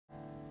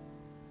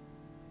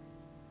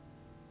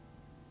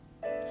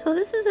So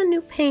this is a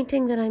new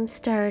painting that I'm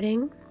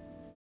starting.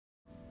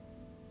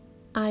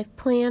 I've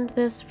planned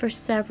this for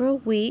several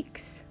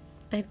weeks.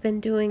 I've been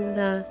doing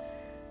the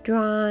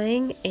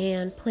drawing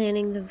and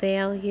planning the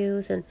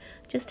values and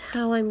just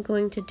how I'm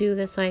going to do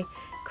this. I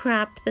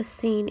cropped the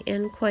scene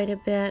in quite a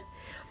bit,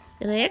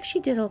 and I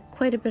actually did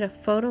quite a bit of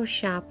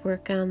Photoshop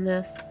work on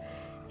this,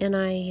 and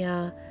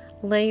I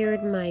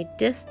layered my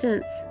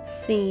distance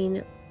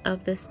scene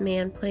of this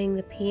man playing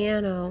the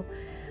piano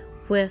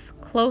with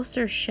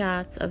closer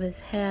shots of his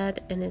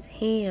head and his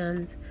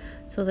hands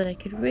so that I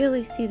could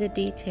really see the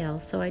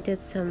detail. So I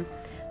did some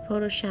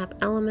Photoshop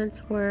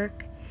elements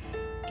work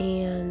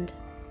and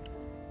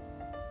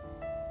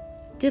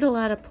did a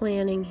lot of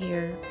planning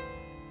here.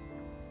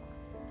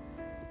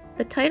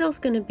 The title's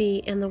going to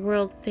be "And the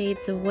World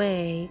Fades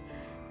Away"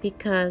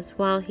 because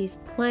while he's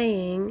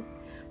playing,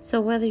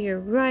 so whether you're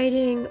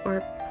writing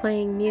or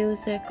playing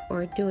music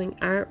or doing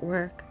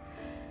artwork,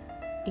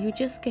 you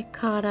just get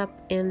caught up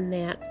in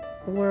that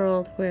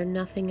world where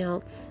nothing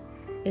else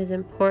is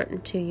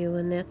important to you,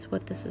 and that's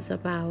what this is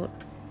about.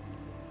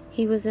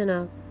 He was in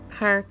a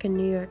park in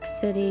New York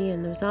City,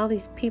 and there's all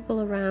these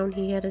people around.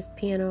 He had his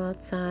piano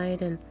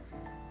outside, and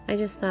I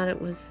just thought it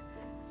was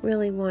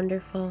really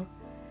wonderful.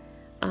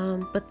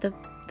 But the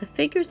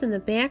figures in the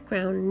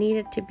background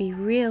needed to be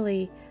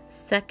really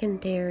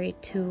secondary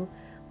to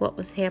what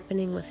was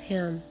happening with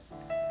him.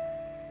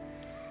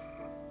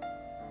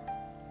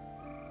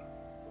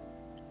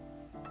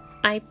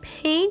 I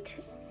paint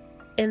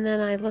and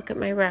then I look at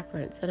my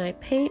reference, and I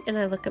paint and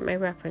I look at my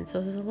reference. So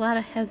there's a lot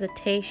of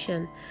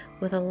hesitation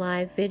with a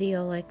live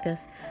video like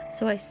this.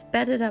 So I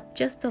sped it up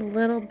just a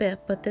little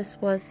bit, but this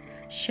was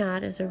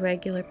shot as a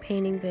regular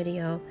painting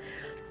video.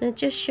 And it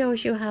just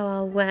shows you how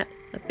I'll wet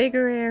a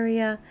bigger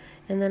area,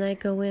 and then I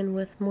go in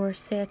with more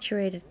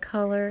saturated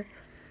color,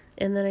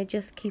 and then I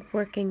just keep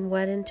working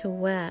wet into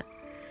wet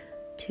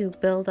to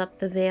build up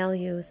the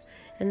values.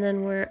 And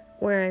then where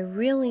I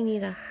really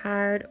need a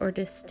hard or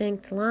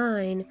distinct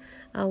line,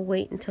 I'll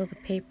wait until the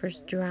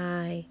paper's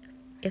dry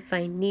if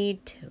I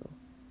need to.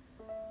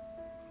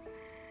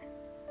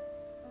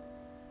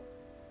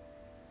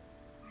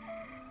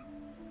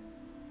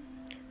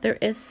 There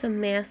is some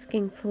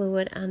masking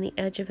fluid on the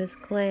edge of his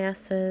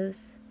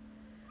glasses,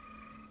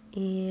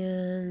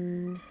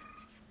 and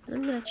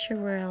I'm not sure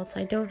where else.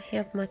 I don't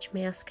have much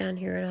mask on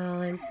here at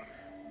all. I'm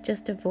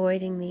just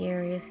avoiding the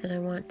areas that I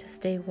want to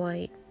stay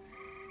white.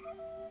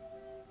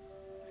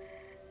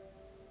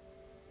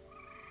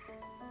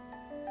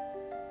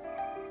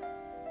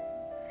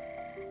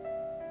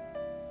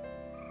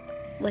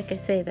 Like I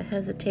say, the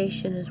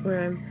hesitation is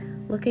where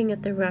I'm looking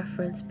at the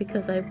reference,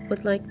 because I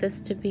would like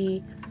this to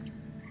be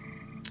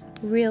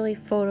really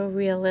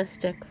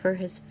photorealistic for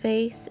his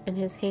face and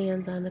his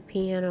hands on the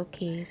piano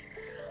keys.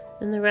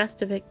 And the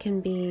rest of it can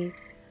be,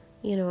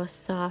 you know, a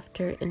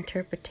softer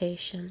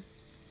interpretation.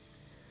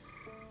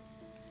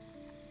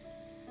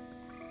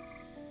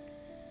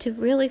 To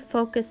really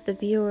focus the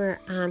viewer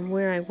on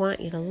where I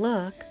want you to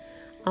look,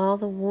 all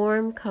the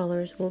warm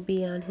colors will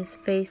be on his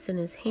face and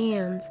his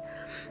hands,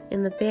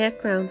 and the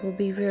background will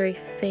be very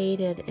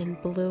faded and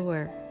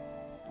bluer.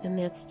 And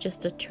that's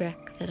just a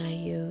trick that I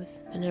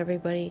use, and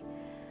everybody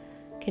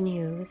can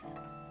use.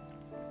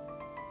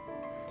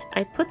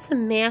 I put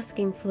some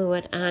masking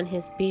fluid on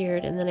his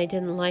beard, and then I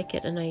didn't like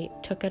it and I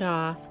took it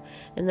off.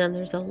 And then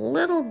there's a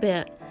little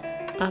bit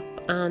up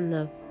on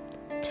the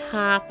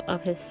top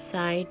of his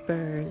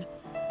sideburn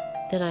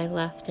that I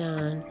left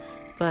on,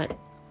 but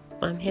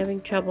I'm having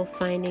trouble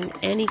finding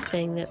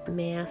anything that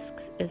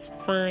masks as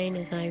fine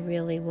as I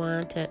really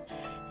want it.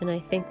 And I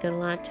think that a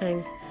lot of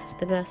times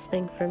the best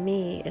thing for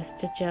me is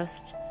to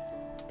just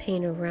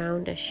paint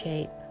around a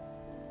shape.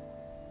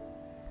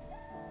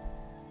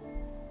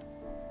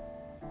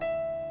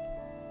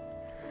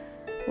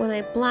 When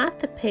I blot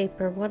the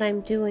paper, what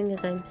I'm doing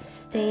is I'm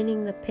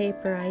staining the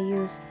paper. I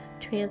use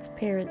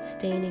transparent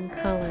staining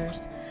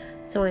colors.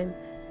 So I'm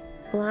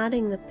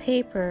blotting the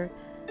paper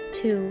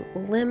to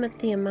limit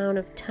the amount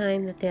of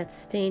time that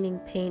staining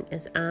paint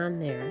is on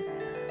there.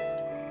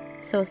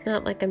 So it's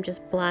not like I'm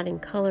just blotting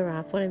color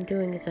off. What I'm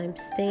doing is I'm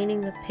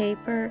staining the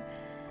paper,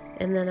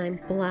 and then I'm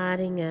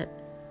blotting it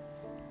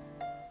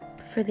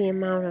for the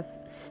amount of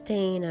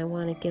stain I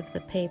want to give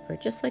the paper,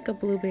 just like a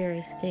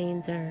blueberry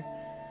stains our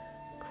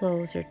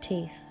clothes or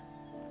teeth.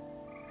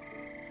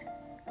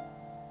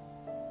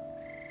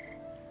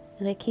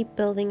 And I keep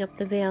building up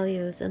the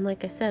values, and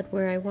like I said,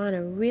 where I want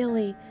a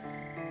really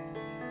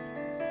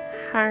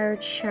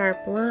hard,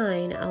 sharp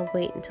line, I'll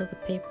wait until the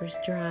paper's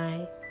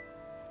dry.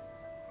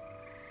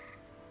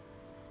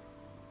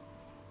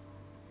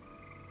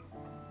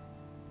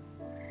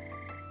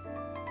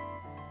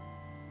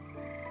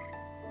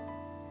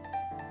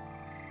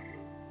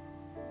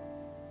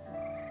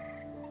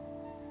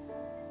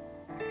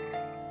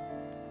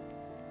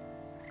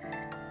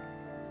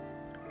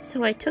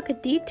 So I took a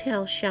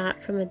detail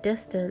shot from a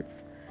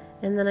distance,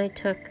 and then I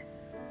took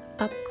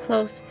up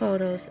close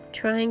photos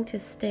trying to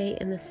stay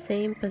in the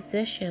same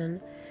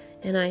position,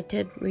 and I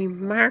did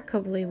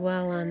remarkably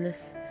well on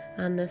this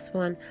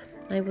one.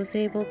 I was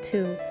able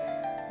to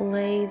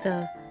lay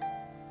the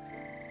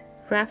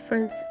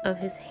reference of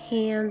his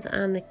hands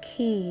on the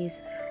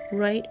keys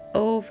right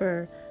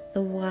over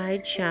the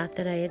wide shot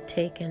that I had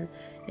taken,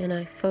 and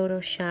I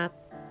photoshopped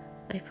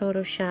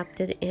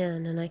it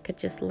in, and I could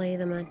just lay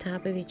them on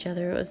top of each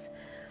other. It was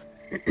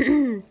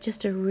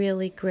just a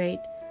really great,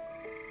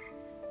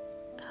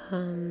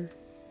 I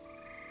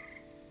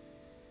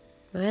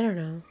don't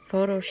know,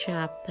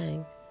 Photoshop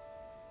thing.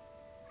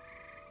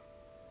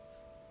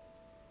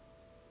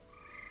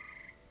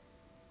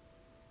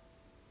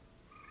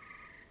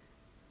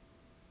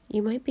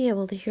 You might be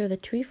able to hear the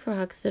tree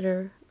frogs that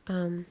are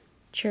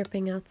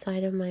chirping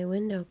outside of my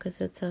window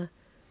because it's a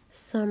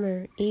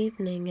summer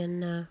evening,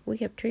 and we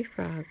have tree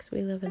frogs.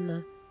 We live in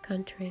the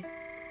country.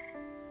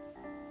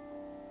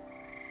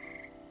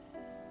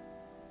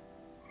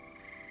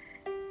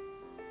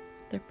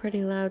 They're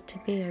pretty loud to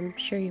me. I'm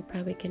sure you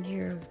probably can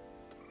hear them.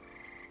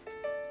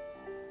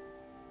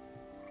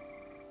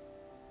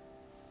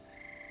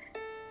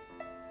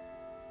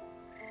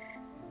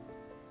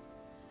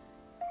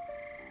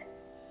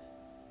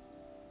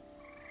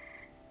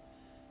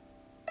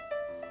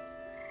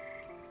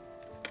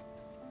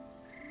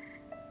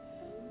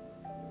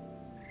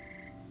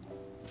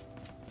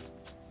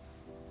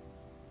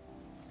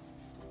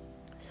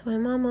 So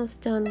I'm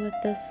almost done with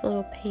this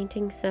little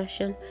painting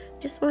session.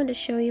 Just wanted to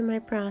show you my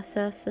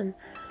process and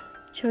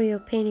show you a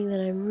painting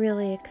that I'm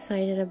really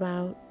excited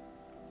about.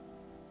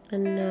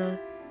 And,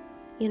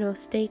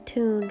 stay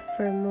tuned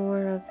for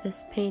more of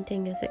this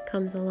painting as it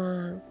comes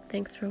along.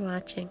 Thanks for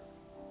watching.